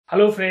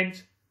Hello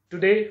friends,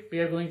 today we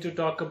are going to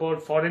talk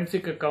about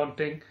forensic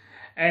accounting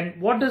and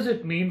what does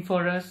it mean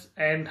for us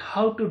and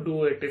how to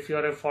do it if you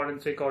are a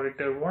forensic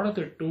auditor. What are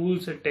the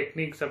tools and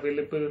techniques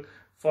available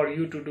for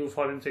you to do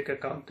forensic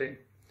accounting?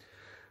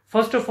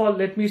 First of all,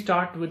 let me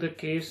start with a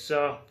case.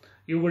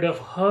 You would have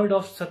heard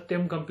of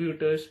Satyam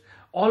Computers.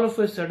 All of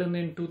a sudden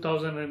in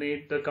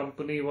 2008, the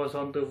company was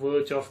on the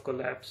verge of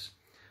collapse.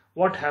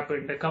 What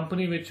happened? A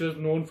company which was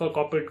known for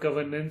corporate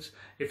governance.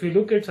 If you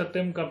look at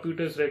Satyam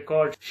Computers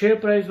records, share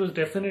price was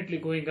definitely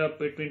going up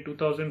between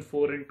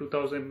 2004 and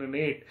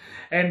 2008.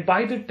 And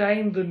by the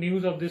time the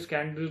news of this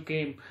scandal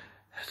came,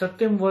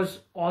 Satyam was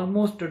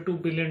almost a $2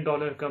 billion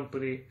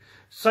company.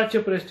 Such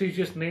a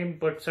prestigious name,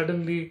 but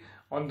suddenly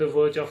on the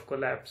verge of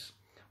collapse.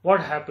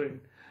 What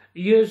happened?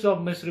 Years of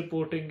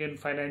misreporting in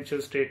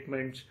financial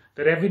statements.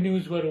 The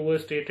revenues were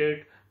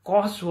overstated,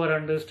 costs were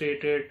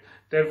understated,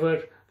 there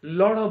were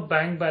lot of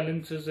bank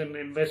balances and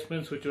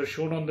investments which were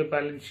shown on the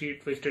balance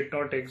sheet which did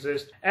not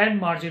exist, and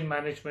margin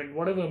management,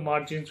 whatever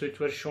margins which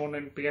were shown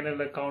in P&L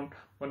account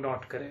were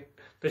not correct.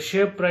 The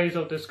share price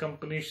of this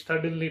company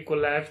suddenly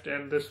collapsed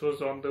and this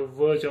was on the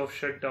verge of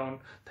shutdown.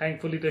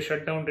 Thankfully the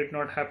shutdown did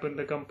not happen.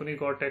 The company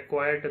got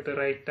acquired at the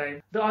right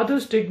time. The other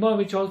stigma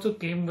which also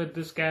came with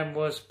this scam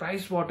was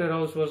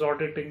Pricewaterhouse was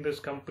auditing this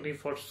company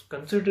for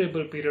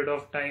considerable period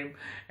of time,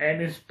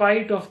 and in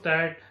spite of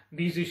that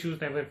these issues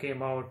never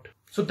came out.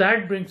 So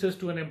that brings us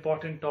to an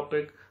important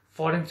topic,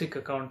 forensic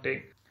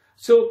accounting.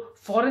 So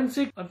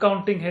forensic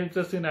accounting helps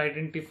us in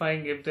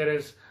identifying if there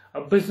is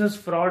a business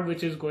fraud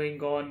which is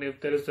going on,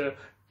 if there is a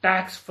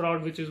tax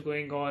fraud which is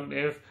going on,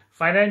 if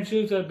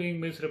financials are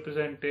being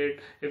misrepresented,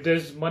 if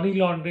there's money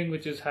laundering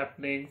which is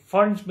happening,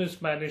 funds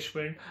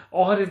mismanagement,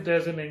 or if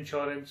there's an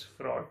insurance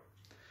fraud.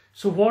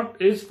 So what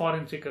is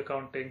forensic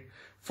accounting?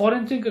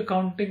 Forensic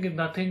accounting is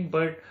nothing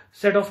but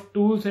set of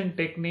tools and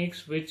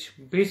techniques which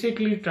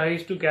basically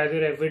tries to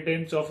gather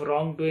evidence of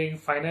wrongdoing,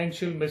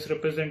 financial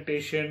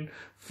misrepresentation,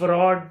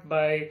 fraud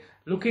by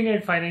looking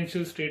at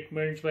financial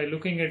statements, by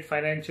looking at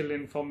financial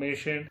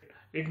information.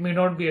 It may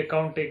not be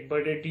accounting,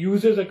 but it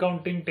uses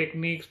accounting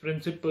techniques,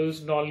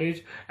 principles,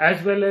 knowledge,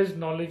 as well as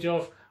knowledge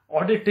of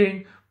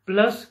auditing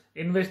plus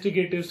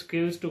investigative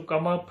skills to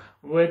come up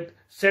with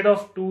set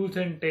of tools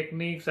and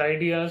techniques,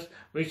 ideas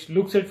which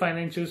looks at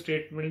financial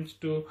statements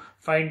to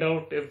find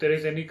out if there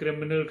is any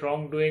criminal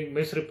wrongdoing,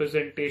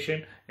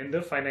 misrepresentation in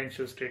the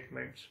financial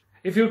statements.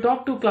 If you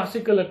talk to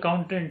classical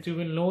accountants, you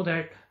will know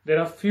that there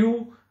are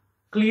few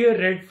clear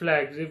red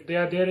flags. If they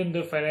are there in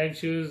the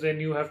financials, then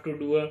you have to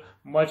do a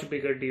much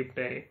bigger deep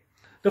dive.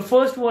 The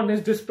first one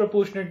is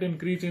disproportionate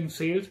increase in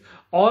sales,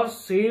 or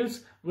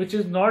sales which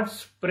is not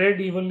spread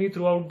evenly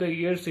throughout the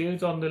year,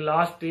 sales on the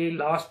last day,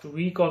 last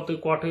week of the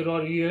quarter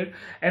or year,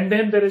 and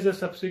then there is a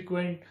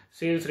subsequent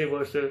sales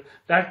reversal.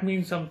 That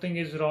means something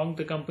is wrong.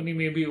 The company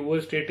may be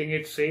overstating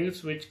its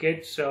sales, which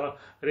gets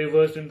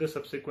reversed in the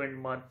subsequent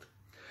month.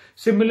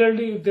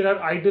 Similarly, if there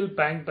are idle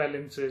bank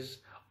balances,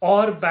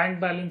 or bank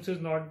balances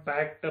not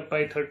backed up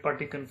by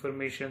third-party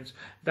confirmations,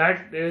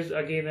 that is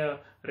again a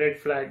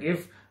red flag.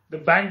 If the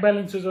bank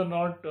balances are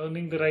not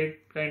earning the right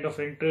kind of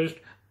interest,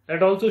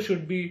 that also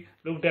should be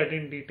looked at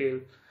in detail.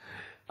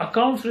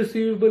 Accounts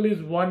receivable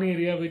is one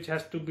area which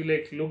has to be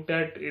looked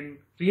at in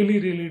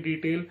really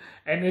detail,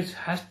 and it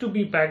has to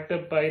be backed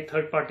up by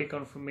third-party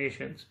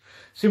confirmations.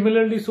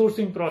 Similarly,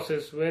 sourcing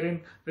process,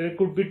 wherein there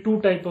could be two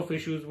type of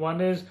issues.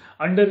 One is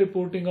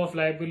under-reporting of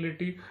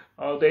liability.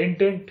 The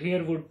intent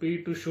here would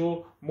be to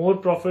show more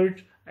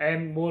profits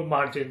and more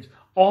margins,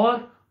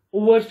 or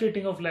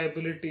overstating of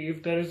liability.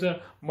 If there is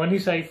a money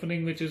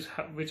siphoning which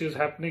is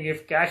happening,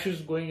 if cash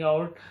is going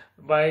out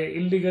by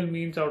illegal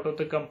means out of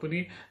the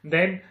company,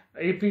 then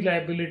AP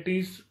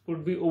liabilities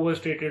would be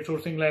overstated,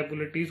 sourcing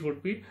liabilities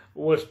would be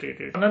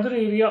overstated. Another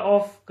area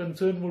of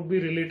concern would be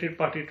related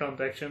party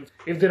transactions.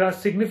 If there are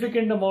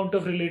significant amount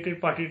of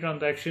related party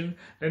transactions,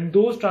 then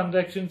those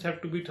transactions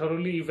have to be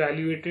thoroughly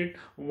evaluated.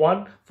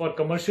 One, for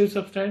commercial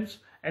substance,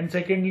 and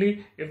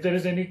secondly, if there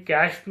is any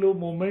cash flow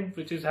movement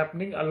which is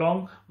happening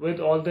along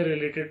with all the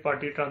related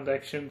party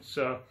transactions.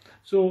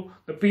 So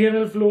the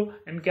P&L flow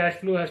and cash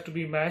flow has to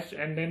be matched,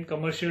 and then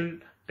commercial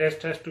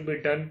test has to be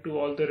done to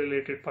all the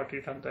related party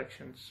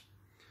transactions.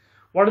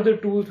 What are the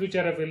tools which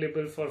are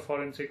available for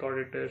forensic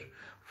auditors?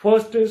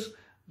 First is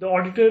the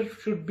auditor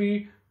should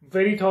be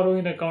very thorough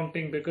in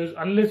accounting, because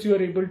unless you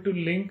are able to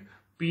link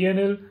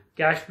P&L,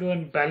 cash flow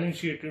and balance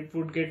sheet, it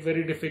would get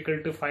very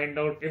difficult to find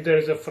out if there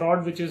is a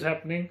fraud which is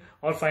happening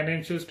or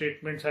financial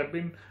statements have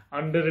been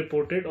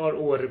underreported or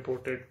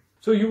overreported.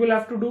 So you will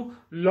have to do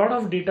a lot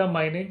of data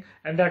mining,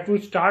 and that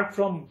will start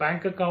from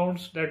bank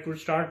accounts, that will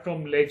start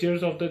from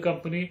ledgers of the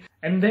company,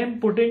 and then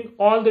putting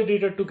all the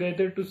data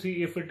together to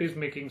see if it is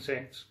making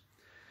sense.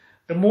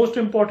 The most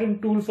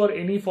important tool for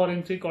any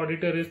forensic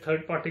auditor is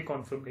third-party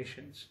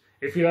confirmations.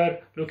 If you are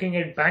looking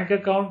at bank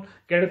account,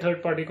 get a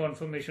third-party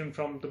confirmation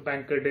from the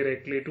banker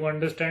directly to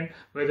understand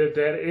whether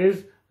there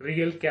is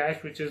real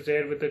cash which is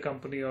there with the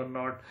company or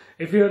not.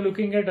 If you are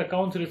looking at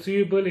accounts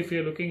receivable, if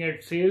you are looking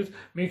at sales,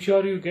 make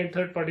sure you get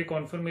third party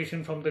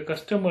confirmation from the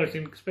customers,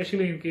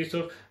 especially in case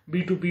of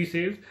B2B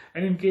sales.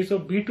 And in case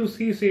of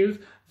B2C sales,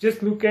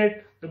 just look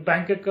at the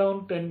bank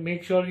account and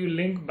make sure you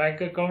link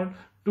bank account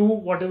to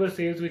whatever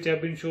sales which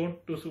have been shown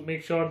to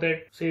make sure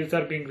that sales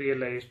are being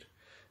realized.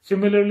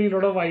 Similarly, a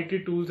lot of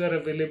IT tools are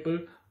available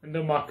in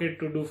the market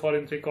to do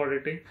forensic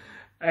auditing.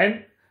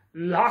 And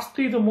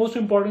lastly, the most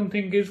important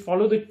thing is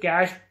follow the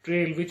cash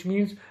trail, which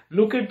means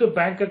look at the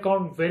bank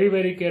account very,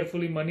 very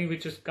carefully, money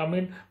which has come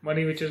in,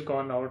 money which has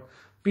gone out.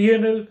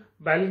 P&L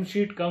balance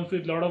sheet comes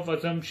with a lot of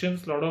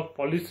assumptions, a lot of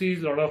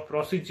policies, a lot of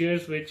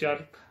procedures which are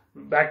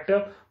backed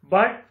up.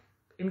 But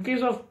in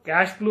case of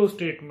cash flow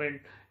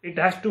statement, it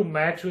has to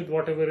match with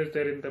whatever is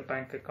there in the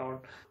bank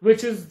account,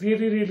 which is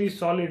really, really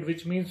solid,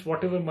 which means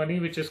whatever money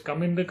which has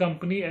come in the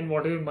company and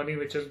whatever money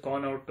which has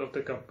gone out of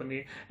the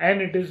company,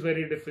 and it is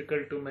very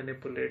difficult to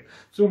manipulate.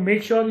 So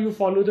make sure you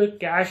follow the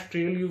cash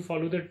trail, you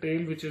follow the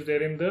trail which is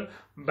there in the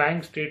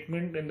bank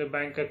statement and the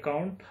bank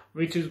account,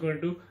 which is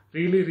going to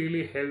really,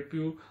 really help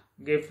you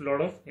give a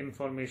lot of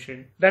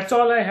information. That's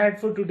all I had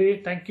for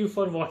today. Thank you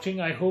for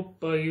watching. I hope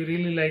you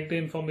really like the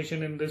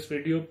information in this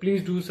video.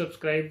 Please do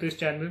subscribe this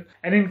channel.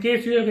 And in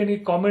case you have any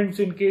comments,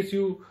 in case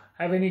you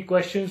have any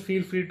questions,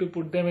 feel free to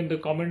put them in the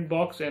comment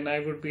box and I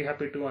would be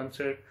happy to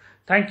answer.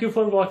 Thank you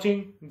for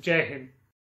watching. Jai Hind.